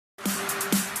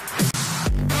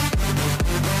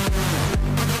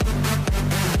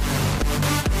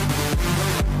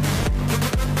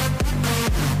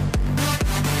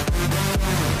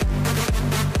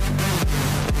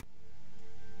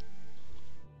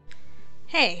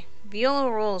Hey, Viola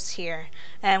Rules here,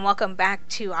 and welcome back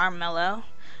to Armello.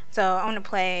 So I'm going to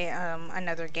play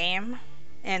another game,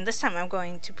 and this time I'm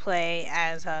going to play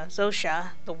as Zosha,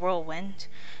 the Whirlwind.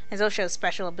 And Zosha's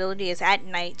special ability is at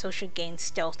night, Zosha gains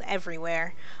stealth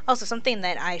everywhere. Also, something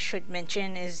that I should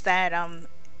mention is that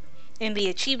in the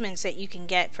achievements that you can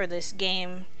get for this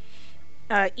game,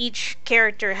 each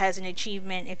character has an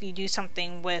achievement if you do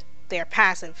something with their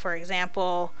passive. For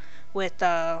example, with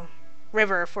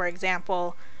River, for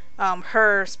example,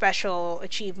 her special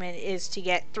achievement is to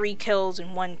get 3 kills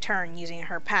in 1 turn using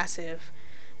her passive,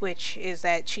 which is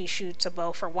that she shoots a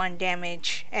bow for 1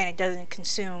 damage and it doesn't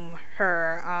consume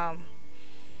her.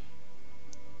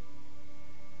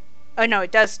 Oh no,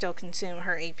 it does still consume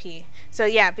her AP. So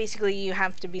yeah, basically you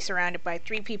have to be surrounded by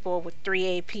 3 people with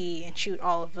 3 AP and shoot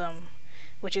all of them,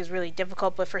 which is really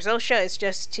difficult. But for Zosha, it's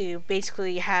just to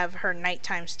basically have her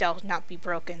nighttime stealth not be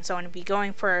broken. So I'm going to be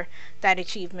going for that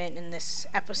achievement in this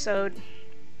episode.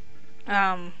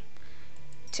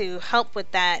 To help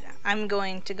with that, I'm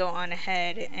going to go on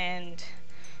ahead and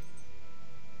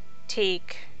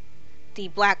take the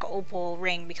black opal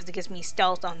ring because it gives me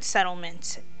stealth on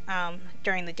settlements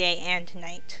during the day and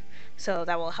night. So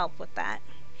that will help with that.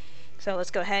 So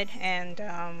let's go ahead and,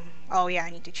 oh yeah,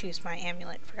 I need to choose my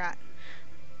amulet, forgot.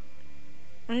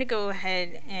 I'm going to go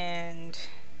ahead and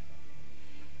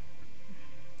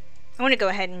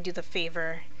do the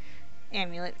favor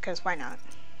amulet because why not?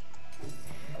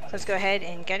 So let's go ahead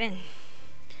and get in.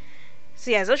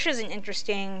 So yeah, Zosha is an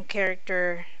interesting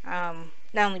character, not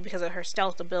only because of her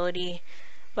stealth ability,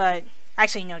 but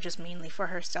actually no, just mainly for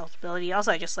her stealth ability.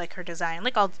 Also, I just like her design.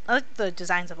 I like the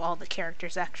designs of all the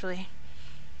characters actually.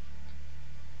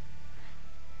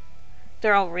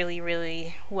 They're all really,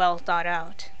 really well thought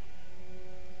out.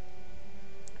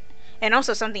 And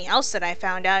also something else that I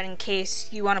found out, in case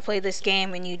you want to play this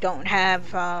game and you don't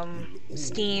have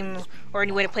Steam or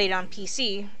any way to play it on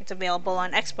PC, it's available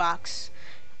on Xbox.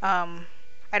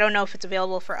 I don't know if it's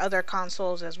available for other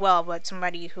consoles as well, but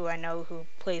somebody who I know who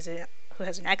plays it, who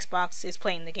has an Xbox, is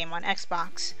playing the game on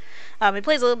Xbox. It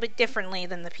plays a little bit differently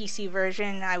than the PC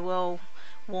version, I will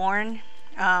warn,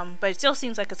 but it still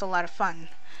seems like it's a lot of fun.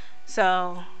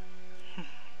 So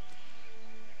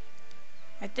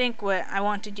I think what I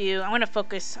want to do, I want to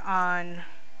focus on,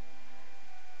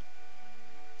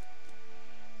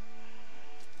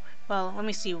 well, let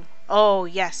me see. Oh,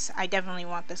 yes, I definitely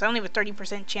want this. I only have a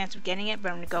 30% chance of getting it, but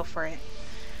I'm going to go for it.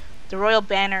 The Royal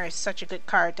Banner is such a good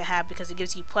card to have because it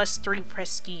gives you +3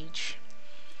 prestige.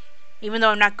 Even though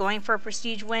I'm not going for a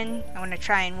prestige win, I want to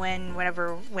try and win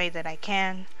whatever way that I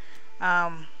can.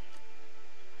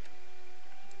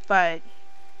 But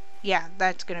yeah,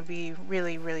 that's going to be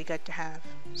really, really good to have.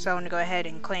 So I'm going to go ahead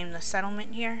and claim the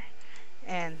settlement here,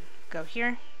 and go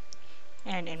here,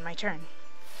 and in my turn.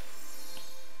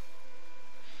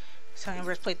 So I'm going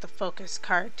to replace the focus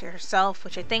card to herself,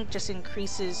 which I think just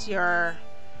increases your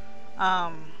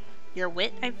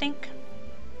wit, I think.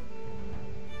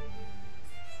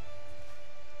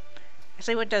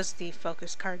 Actually, what does the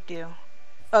focus card do?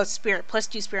 Oh, spirit.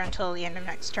 +2 spirit until the end of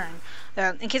next turn.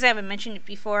 In case I haven't mentioned it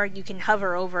before, you can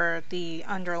hover over the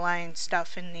underlying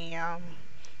stuff in the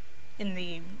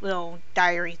little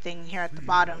diary thing here at the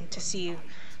bottom to see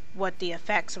what the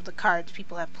effects of the cards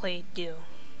people have played do.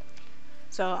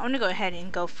 So I'm going to go ahead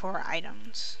and go for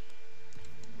items.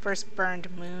 First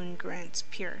Burned Moon grants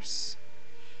Pierce.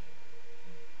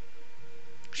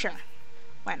 Sure.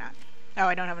 Why not? Oh,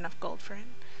 I don't have enough gold for it.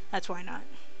 That's why not.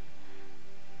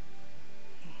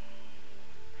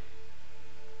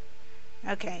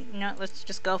 Okay, you know what, let's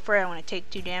just go for it. I want to take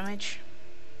 2 damage.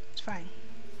 It's fine.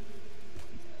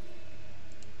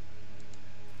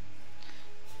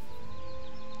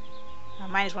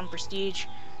 -1 prestige.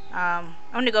 I'm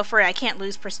going to go for it. I can't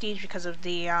lose prestige because of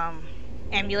the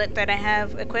amulet that I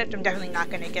have equipped. I'm definitely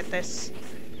not going to get this.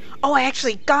 Oh, I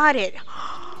actually got it!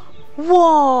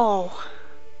 Whoa!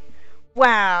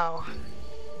 Wow.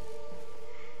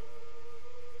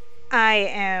 I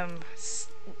am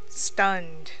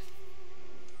stunned.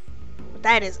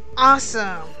 That is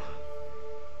awesome!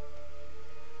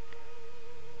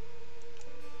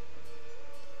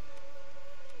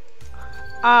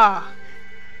 Ah, oh,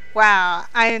 wow,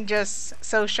 I am just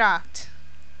so shocked.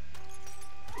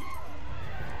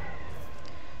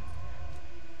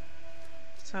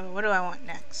 So what do I want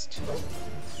next?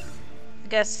 I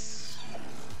guess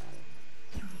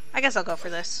I'll go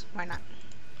for this. Why not?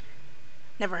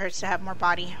 Never hurts to have more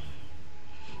body.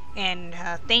 And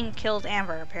Thane killed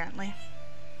Amber, apparently.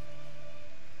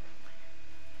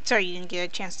 Sorry you didn't get a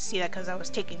chance to see that because I was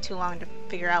taking too long to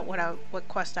figure out what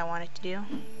quest I wanted to do.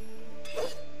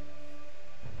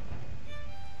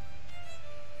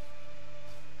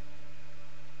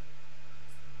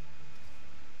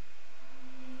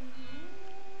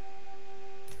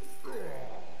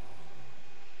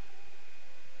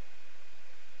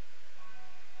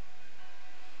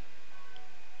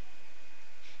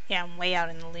 Yeah, I'm way out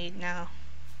in the lead now.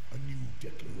 A new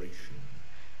declaration.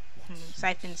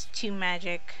 Siphons 2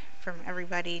 magic from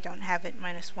everybody. Don't have it.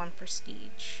 -1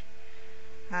 prestige.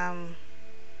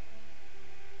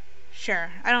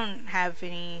 Sure. I don't have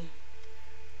any.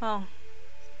 Well,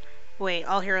 wait.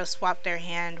 All heroes swap their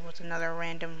hand with another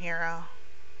random hero.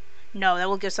 No, that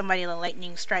will give somebody the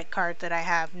lightning strike card that I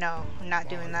have. No, I'm not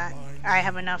doing that. I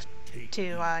have enough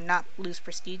to not lose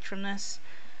prestige from this.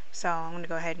 So I'm going to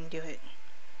go ahead and do it.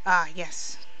 Ah,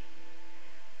 yes.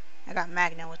 I got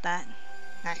Magna with that.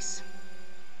 Nice.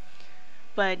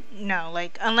 But no,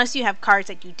 like, unless you have cards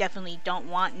that you definitely don't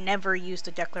want, never use the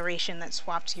declaration that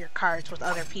swaps your cards with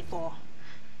other people.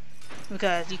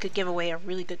 Because you could give away a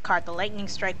really good card. The Lightning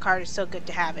Strike card is so good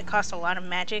to have. It costs a lot of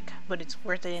magic, but it's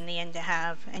worth it in the end to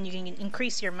have. And you can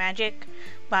increase your magic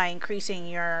by increasing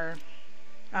your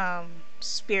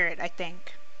spirit, I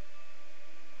think.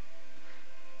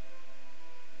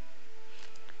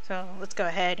 So let's go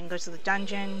ahead and go to the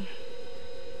dungeon.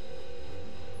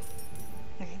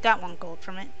 Okay, got 1 gold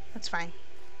from it. That's fine.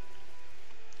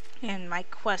 And my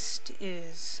quest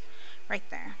is right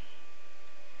there.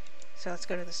 So let's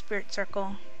go to the spirit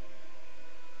circle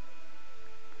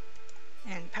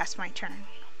and pass my turn.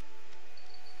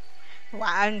 Wow,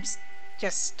 I'm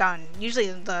just stunned.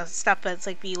 Usually the stuff that's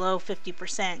like below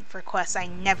 50% for quests I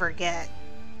never get.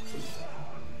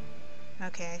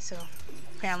 Okay, so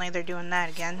apparently they're doing that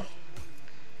again.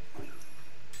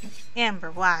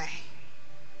 Amber, why?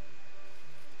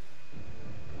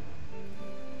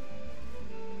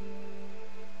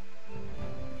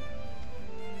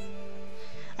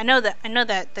 I know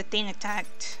that the thing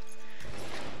attacked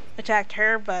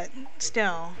her, but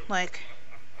still, like,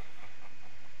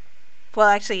 well,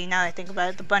 actually, now that I think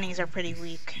about it, the bunnies are pretty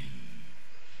weak.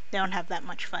 They don't have that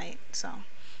much fight, so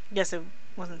I guess it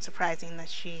wasn't surprising that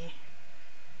she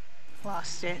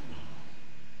lost it.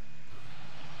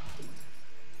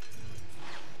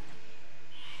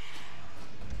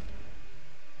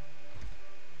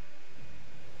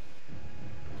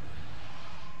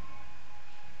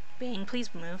 Bane, please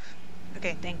move.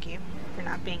 Okay, thank you for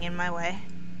not being in my way.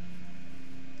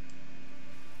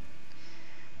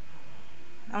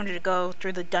 I wanted to go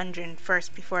through the dungeon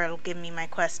first before it'll give me my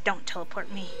quest. Don't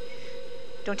teleport me.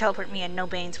 Don't teleport me and no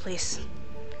Banes, please.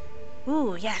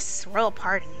 Ooh, yes. Royal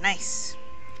Pardon. Nice.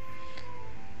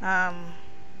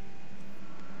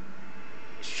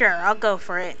 Sure, I'll go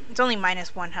for it. It's only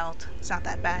 -1 health. It's not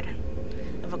that bad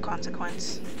of a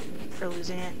consequence for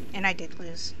losing it. And I did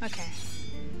lose. Okay.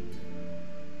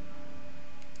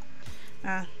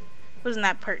 Wasn't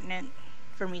that pertinent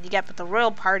for me to get, but the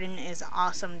Royal Pardon is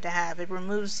awesome to have. It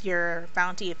removes your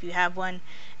bounty if you have one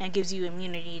and gives you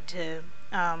immunity to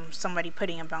somebody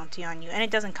putting a bounty on you, and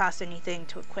it doesn't cost anything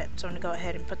to equip, so I'm gonna go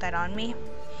ahead and put that on me.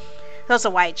 That's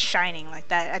also why it's shining like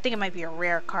that. I think it might be a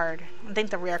rare card. I think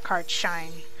the rare cards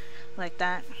shine like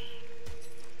that.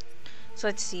 So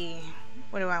let's see,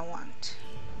 what do I want?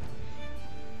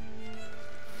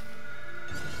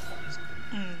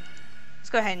 Let's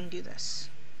go ahead and do this.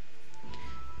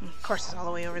 Of course, it's all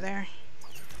the way over there.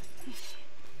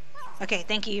 Okay,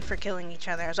 thank you for killing each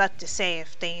other. I was about to say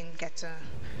if Thane gets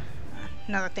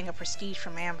another thing of prestige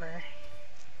from Amber.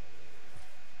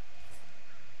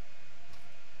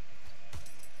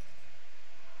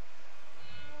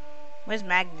 What is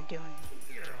Magna doing?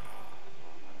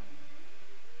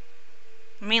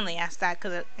 I mainly asked that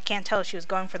because I can't tell if she was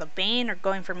going for the Bane or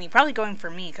going for me. Probably going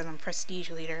for me because I'm prestige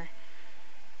leader.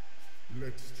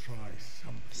 Let's try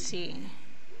something. Let's see.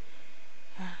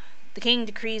 The king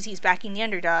decrees he's backing the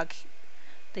underdog.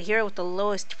 The hero with the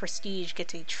lowest prestige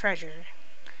gets a treasure.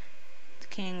 The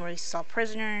king releases all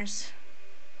prisoners.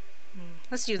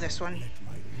 Let's do this one.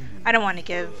 I don't want to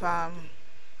give. I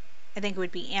think it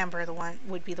would be Amber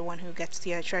would be the one who gets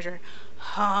the treasure.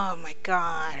 Oh my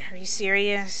god, are you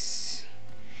serious?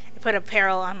 I put a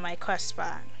peril on my quest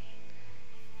spot.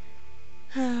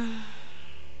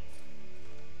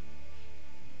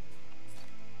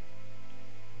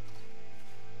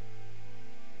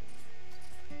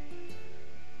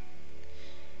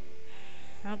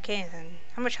 Okay then.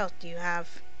 How much health do you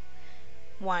have?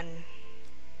 1.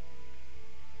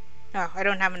 Oh, I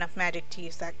don't have enough magic to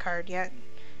use that card yet.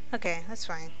 Okay, that's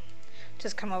fine.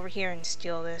 Just come over here and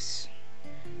steal this.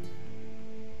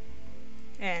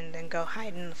 And then go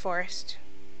hide in the forest.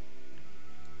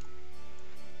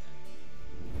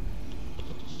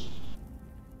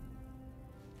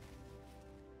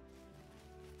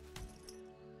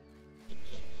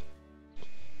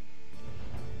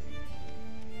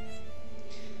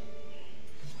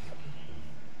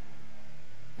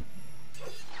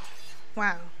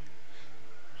 Wow.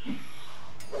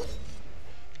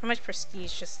 How much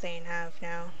prestige does Thane have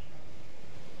now?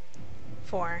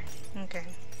 4. Okay.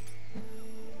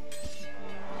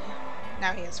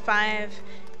 Now he has 5.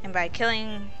 And by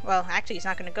killing... Well, actually he's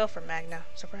not going to go for Magna,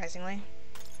 surprisingly.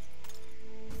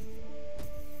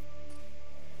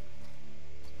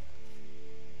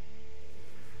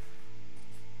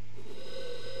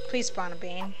 Please spawn a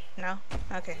Bane. No?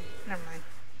 Okay, never mind.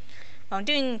 Well, I'm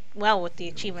doing well with the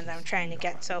achievement that I'm trying to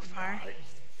get so far.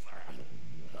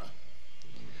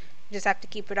 Just have to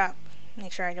keep it up.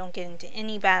 Make sure I don't get into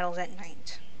any battles at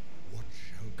night. What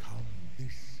shall come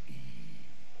this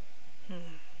eve?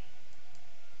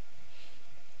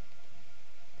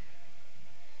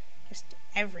 Just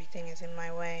everything is in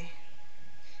my way.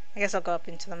 I guess I'll go up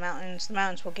into the mountains. The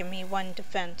mountains will give me 1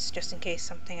 defense just in case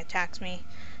something attacks me.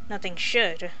 Nothing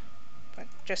should, but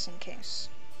just in case.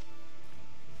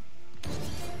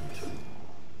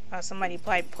 Somebody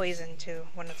applied poison to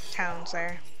one of the towns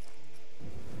there.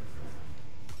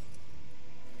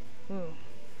 Ooh.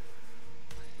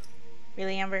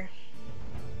 Really, Amber?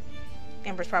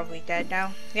 Amber's probably dead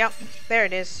now. Yep, there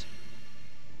it is.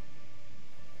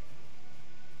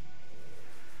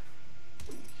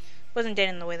 Wasn't dead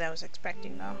in the way that I was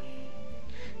expecting, though.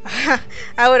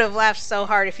 I would have laughed so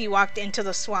hard if he walked into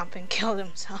the swamp and killed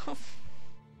himself.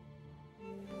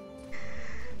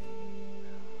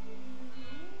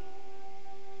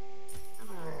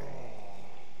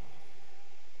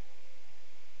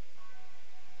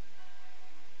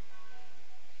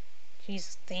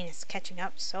 Jesus, Thane is catching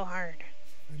up so hard.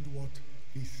 And what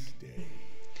this day?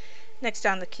 Next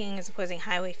on, the king is opposing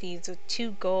highway fees with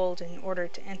 2 gold in order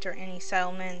to enter any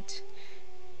settlement.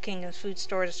 Kingdom's food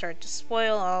stores are starting to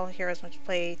spoil. All heroes must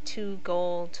pay 2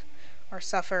 gold or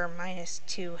suffer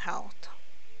 -2 health.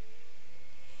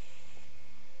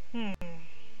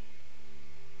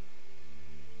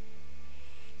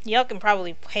 Y'all can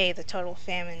probably pay the total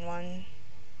famine one.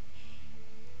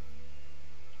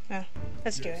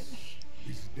 Let's do it.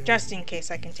 Just in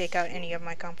case I can take out any of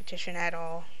my competition at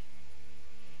all.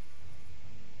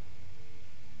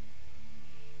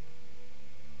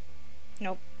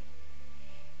 Nope.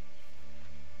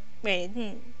 Wait,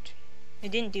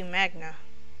 it didn't do Magna.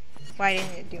 Why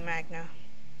didn't it do Magna?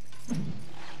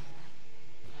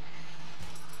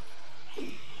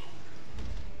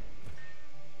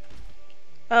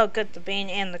 Oh good, the Bane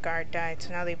and the guard died,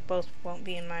 so now they both won't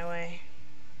be in my way.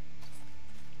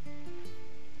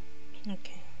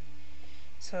 Okay.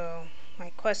 So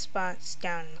my quest spot's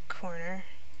down in the corner.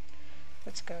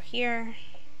 Let's go here.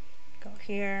 Go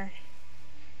here.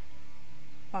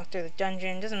 Walk through the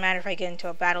dungeon. Doesn't matter if I get into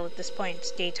a battle at this point.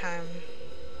 It's daytime.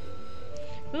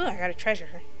 Ooh, I got a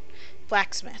treasure.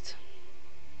 Blacksmith.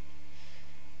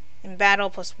 In battle,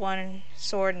 +1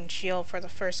 sword and shield for the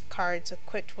first cards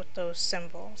equipped with those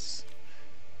symbols.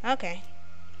 Okay.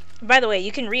 By the way,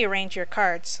 you can rearrange your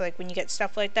cards. So, like when you get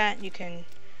stuff like that, you can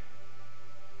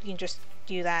just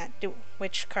do that.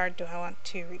 Which card do I want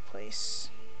to replace?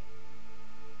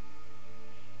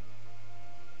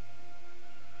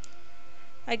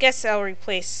 I guess I'll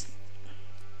replace...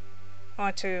 I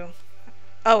want to...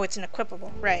 Oh, it's an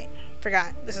equipable. Right.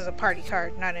 Forgot. This is a party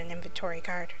card, not an inventory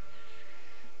card.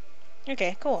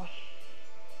 Okay, cool.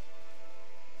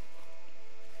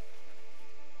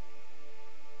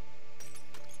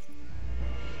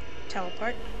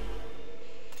 Teleport.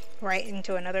 Right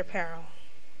into another peril.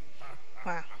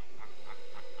 Wow.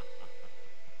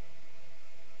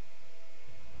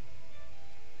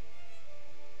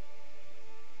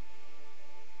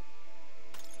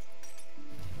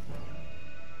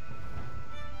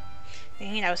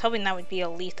 Dang, I was hoping that would be a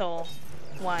lethal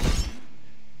one.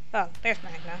 Oh, there's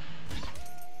Magna.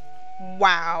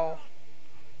 Wow.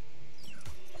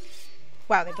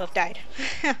 Wow, they both died.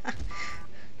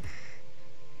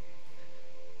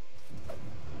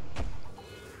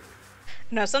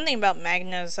 No, something about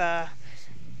Magna's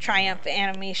triumph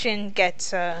animation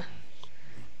gets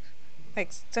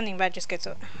like something about just gets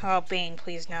oh, Bane,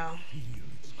 please no.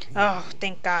 Oh,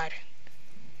 thank God.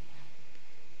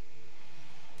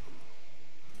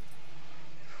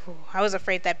 Whew, I was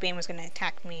afraid that Bane was gonna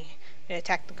attack me. It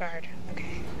attacked the guard.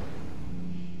 Okay.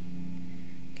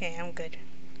 Okay, I'm good.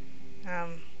 I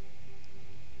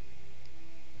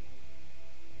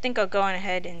think I'll go on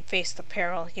ahead and face the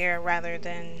peril here rather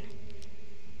than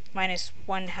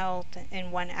 -1 health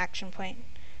and 1 action point.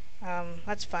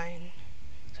 That's fine.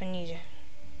 So I need to...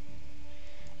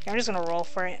 Okay, I'm just gonna roll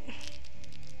for it.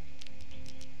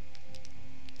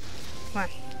 Come on.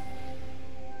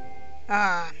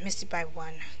 Ah, missed it by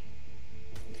 1.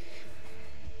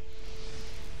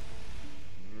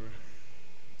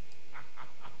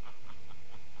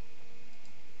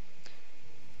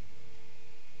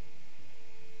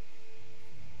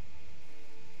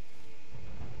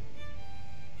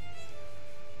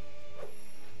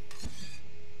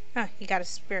 Huh, he got a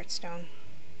spirit stone.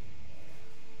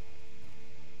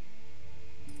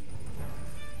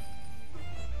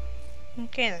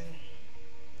 Okay then.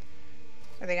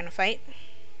 Are they gonna fight?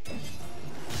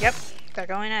 Yep, they're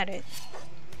going at it.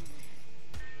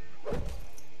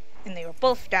 And they will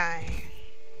both die.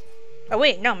 Oh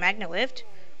wait, no, Magna lived?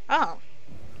 Oh,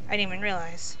 I didn't even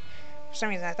realize. For some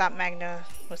reason I thought Magna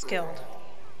was killed.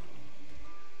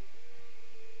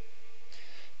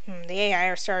 The AI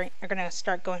are gonna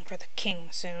start going for the king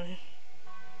soon.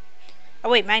 Oh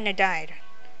wait, Magna died.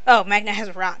 Oh, Magna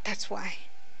has rot, that's why.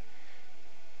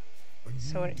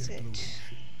 So what is it?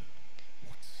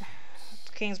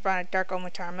 The king's brought a dark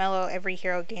omen to Armello. Every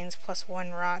hero gains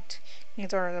 +1 rot.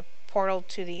 These are the portal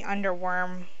to the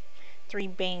underworm. 3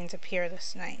 Banes appear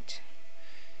this night.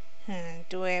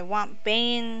 Do I want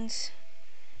Banes?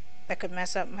 That could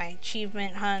mess up my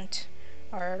achievement hunt.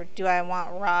 Or do I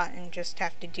want rot and just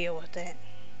have to deal with it?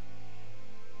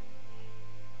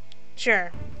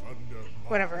 Sure.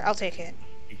 Whatever, I'll take it.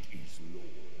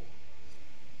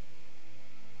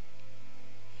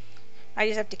 I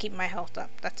just have to keep my health up,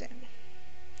 that's it.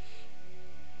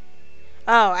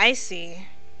 Oh, I see.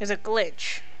 There's a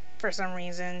glitch for some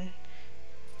reason.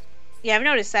 Yeah, I've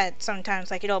noticed that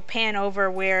sometimes, like it'll pan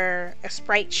over where a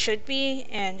sprite should be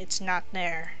and it's not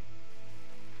there.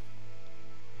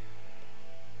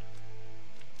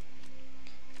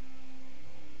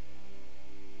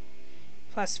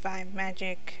 +5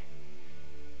 magic.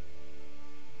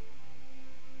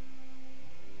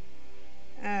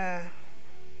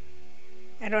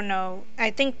 I don't know. I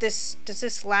think does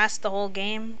this last the whole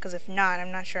game? Because if not,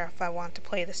 I'm not sure if I want to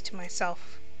play this to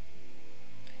myself.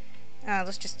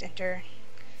 Let's just enter.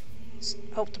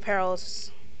 Hope the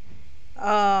perils.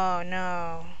 Oh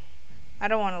no. I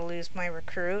don't want to lose my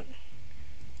recruit.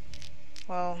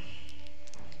 Well,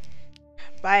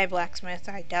 bye blacksmith.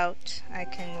 I doubt I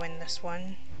can win this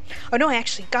one. Oh no, I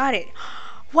actually got it.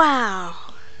 Wow.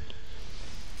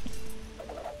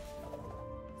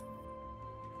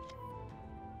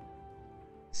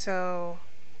 So,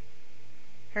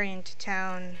 hurry into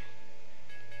town.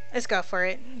 Let's go for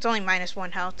it. It's only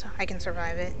 -1 health. I can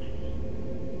survive it.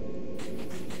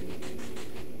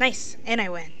 Nice, and I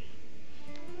win.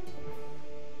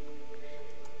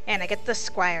 And I get the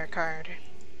Squire card.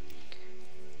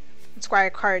 What Squire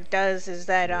card does is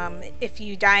that if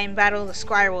you die in battle, the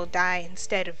Squire will die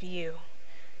instead of you.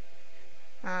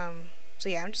 So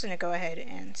yeah, I'm just gonna go ahead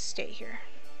and stay here.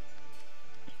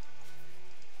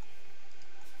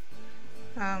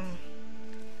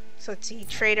 So let's see,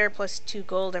 trader +2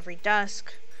 gold every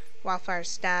dusk, wildfire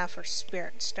staff, or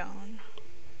spirit stone.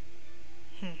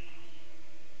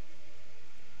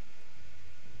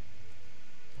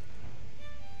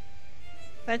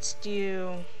 Let's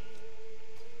do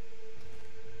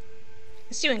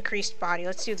increased body.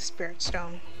 Let's do the spirit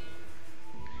stone.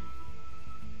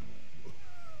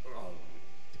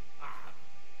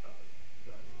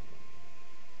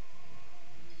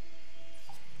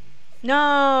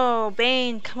 No,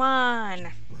 Bane, come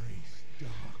on.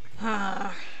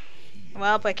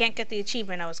 Well, but I can't get the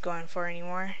achievement I was going for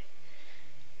anymore.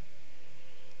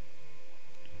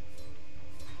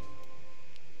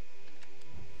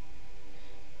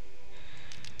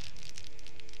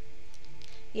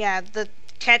 Yeah, the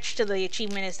catch to the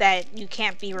achievement is that you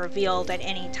can't be revealed at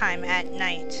any time at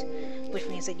night, which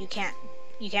means that you can't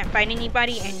fight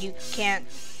anybody and you can't.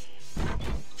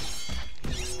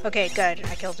 Okay, good.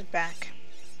 I killed it back.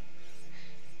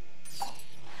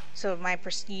 So my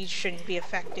prestige shouldn't be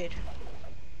affected.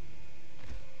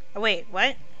 Oh wait,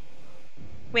 what?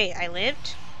 Wait, I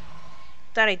lived?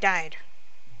 Thought I died.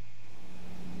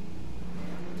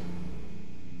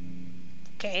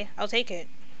 Okay, I'll take it.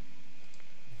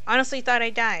 Honestly thought I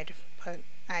died, but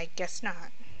I guess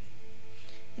not.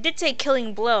 It did say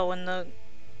killing blow when the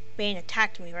Bane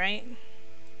attacked me, right?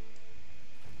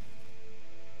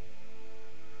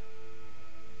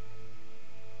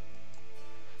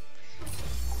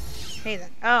 Hey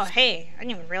then. Oh, hey. I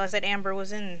didn't even realize that Amber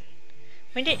was in.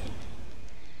 When did...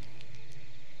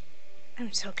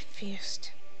 I'm so confused.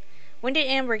 When did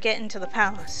Amber get into the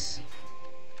palace?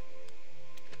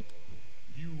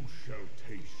 You shall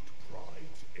taste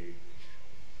pride's edge.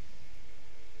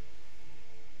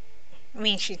 I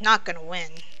mean, she's not gonna win.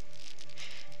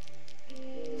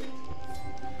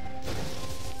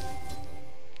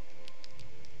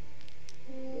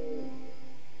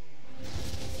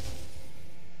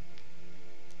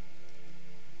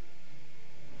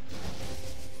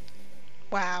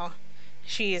 Wow.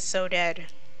 She is so dead,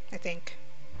 I think.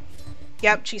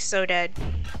 Yep, she's so dead.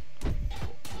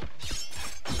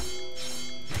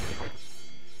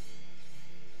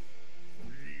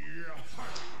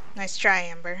 Nice try,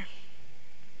 Amber.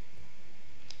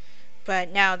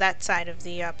 But now that side of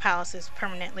the palace is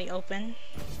permanently open.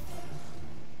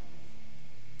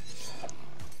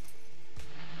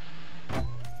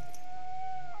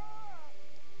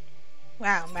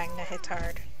 Wow, Magna hits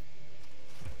hard.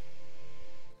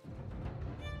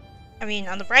 I mean,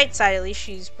 on the bright side, at least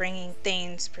she's bringing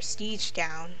Thane's prestige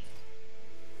down.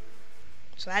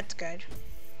 So that's good.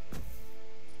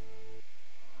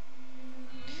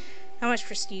 How much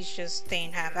prestige does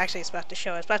Thane have? Actually, it's about to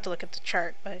show. I was about to look at the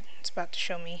chart, but it's about to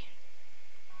show me.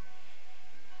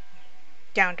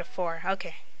 Down to 4.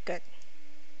 Okay, good.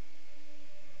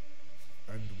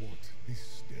 And what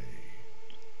this day?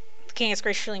 The king has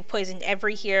graciously poisoned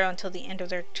every hero until the end of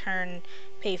their turn.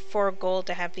 Pay 4 gold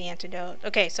to have the antidote.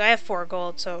 Okay, so I have 4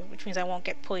 gold, so which means I won't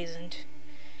get poisoned.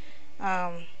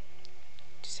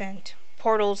 Send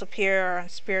portals appear on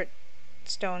spirit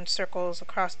stone circles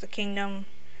across the kingdom.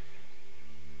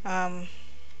 I'm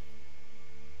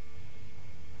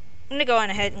gonna go on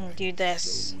ahead and do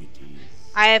this.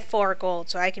 I have 4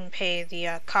 gold, so I can pay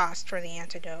the cost for the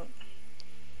antidote.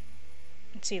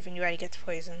 Let's see if anybody gets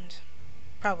poisoned.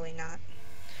 Probably not.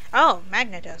 Oh,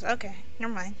 Magna does. Okay,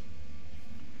 never mind.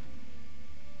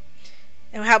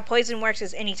 And how poison works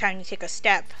is anytime you take a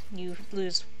step, you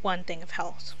lose 1 thing of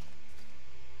health.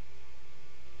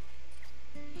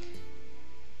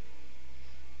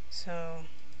 So,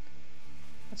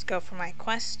 let's go for my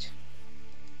quest.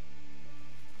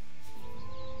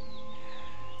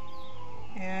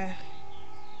 What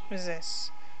is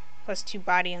this? +2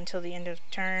 body until the end of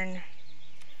turn.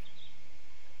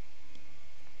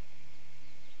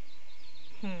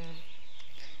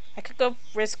 I could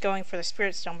risk going for the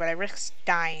spirit stone, but I risk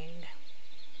dying.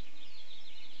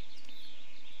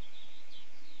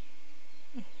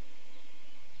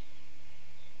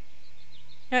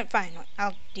 No, fine.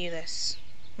 I'll do this.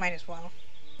 Might as well.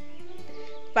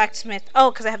 Blacksmith.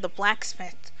 Oh, because I have the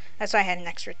blacksmith. That's why I had an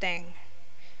extra thing.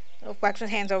 So blacksmith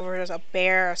hands over a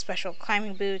bear of special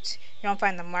climbing boots. You don't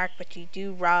find the mark, but you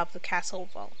do rob the castle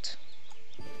vault.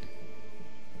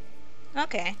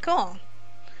 Okay, cool.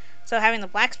 So having the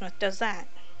blacksmith does that.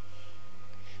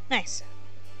 Nice.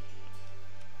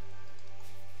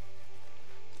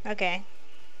 Okay.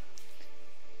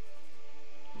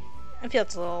 I feel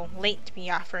it's a little late to be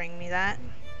offering me that.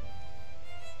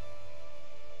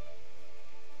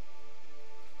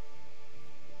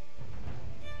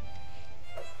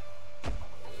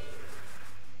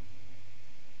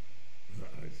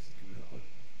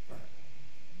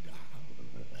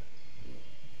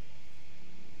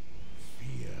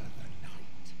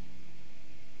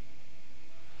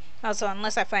 Also,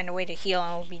 unless I find a way to heal,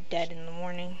 I'll be dead in the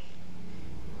morning.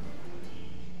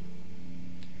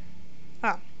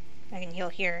 Oh, I can heal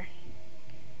here.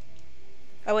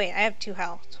 Oh wait, I have 2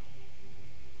 health.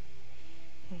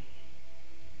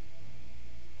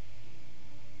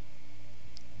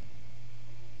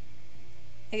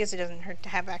 I guess it doesn't hurt to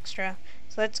have extra.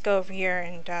 So let's go over here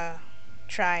and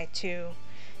try to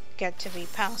get to the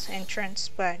palace entrance,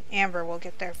 but Amber will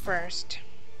get there first.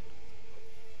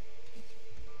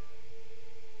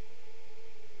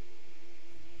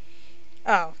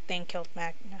 Oh, Thane killed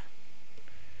Magna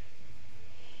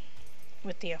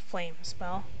with the flame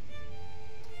spell.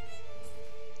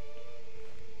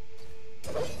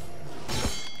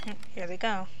 Here they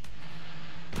go.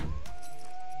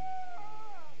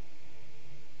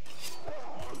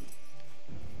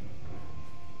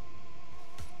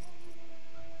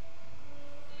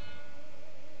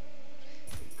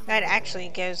 That actually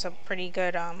gives a pretty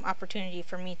good opportunity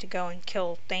for me to go and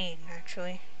kill Thane,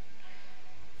 actually.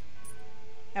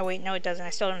 Oh wait, no it doesn't. I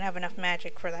still don't have enough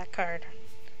magic for that card,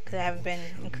 because I haven't been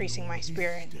increasing my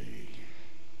spirit.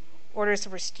 Orders the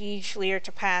prestige leader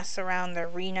to pass around the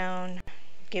renown,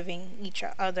 giving each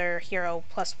other hero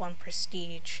 +1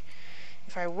 prestige.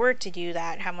 If I were to do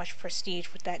that, how much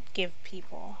prestige would that give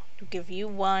people? To give you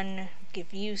 1,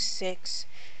 give you 6,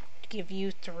 give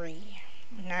you 3.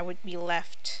 And I would be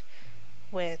left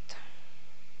with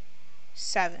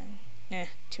 7.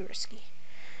 Too risky.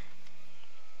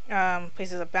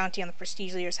 Places a bounty on the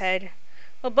prestige leader's head.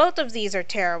 Well, both of these are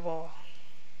terrible.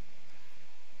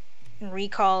 And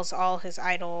recalls all his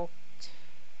idol.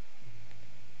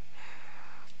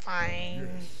 Fine.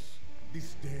 Yes,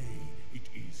 this day it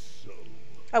is so.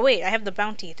 Oh wait, I have the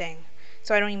bounty thing,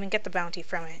 so I don't even get the bounty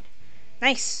from it.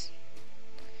 Nice.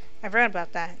 I've read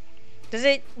about that. Does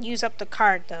it use up the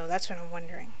card though? That's what I'm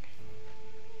wondering.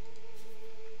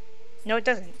 No, it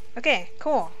doesn't. Okay,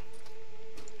 cool.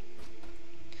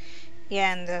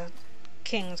 Yeah, and the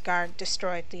King's Guard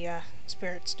destroyed the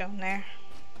Spirit Stone there.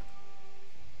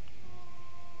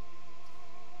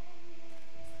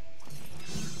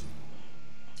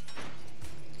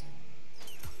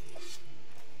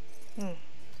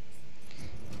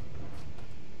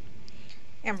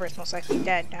 Amber's most likely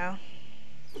dead now.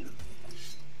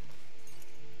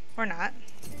 Or not,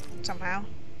 somehow.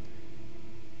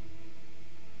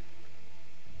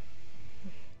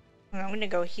 I'm gonna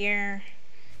go here,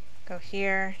 go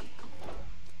here.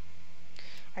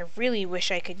 I really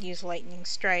wish I could use Lightning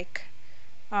Strike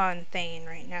on Thane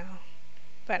right now,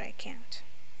 but I can't.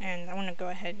 And I'm gonna go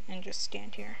ahead and just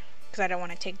stand here, because I don't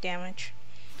want to take damage.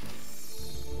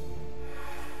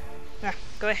 Ah,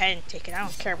 go ahead and take it, I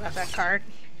don't care about that card.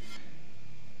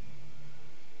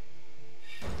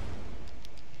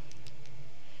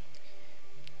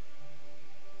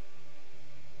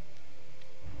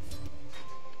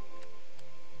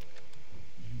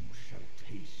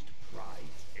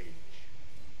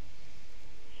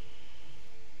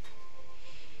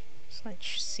 So let's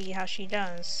see how she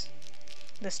does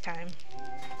this time.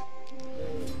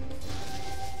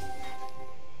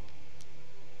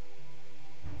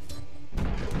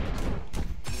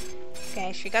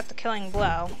 Okay, she got the killing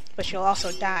blow, but she'll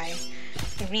also die.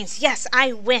 It means, yes,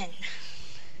 I win!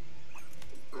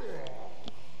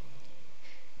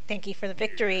 Thank you for the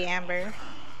victory, Amber.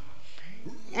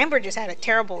 Amber just had a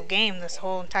terrible game this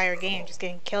whole entire game, just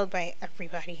getting killed by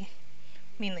everybody.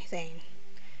 Mainly Thane.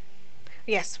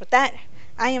 Yes, with that,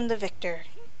 I am the victor.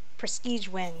 Prestige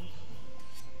win.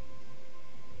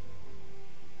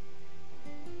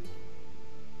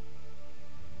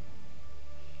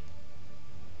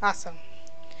 Awesome.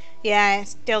 Yeah, I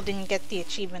still didn't get the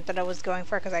achievement that I was going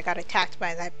for because I got attacked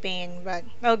by that Bane, but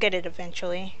I'll get it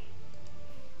eventually.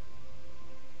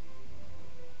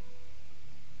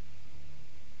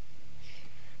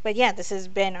 But yeah, this has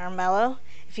been Armello.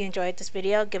 If you enjoyed this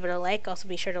video, give it a like. Also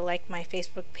be sure to like my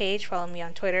Facebook page, follow me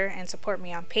on Twitter, and support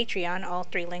me on Patreon. All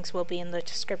 3 links will be in the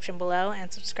description below,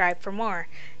 and subscribe for more.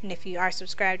 And if you are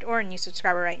subscribed or a new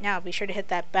subscriber right now, be sure to hit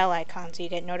that bell icon so you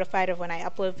get notified of when I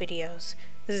upload videos.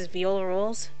 This is Viola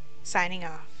Rules, signing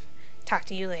off. Talk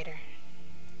to you later.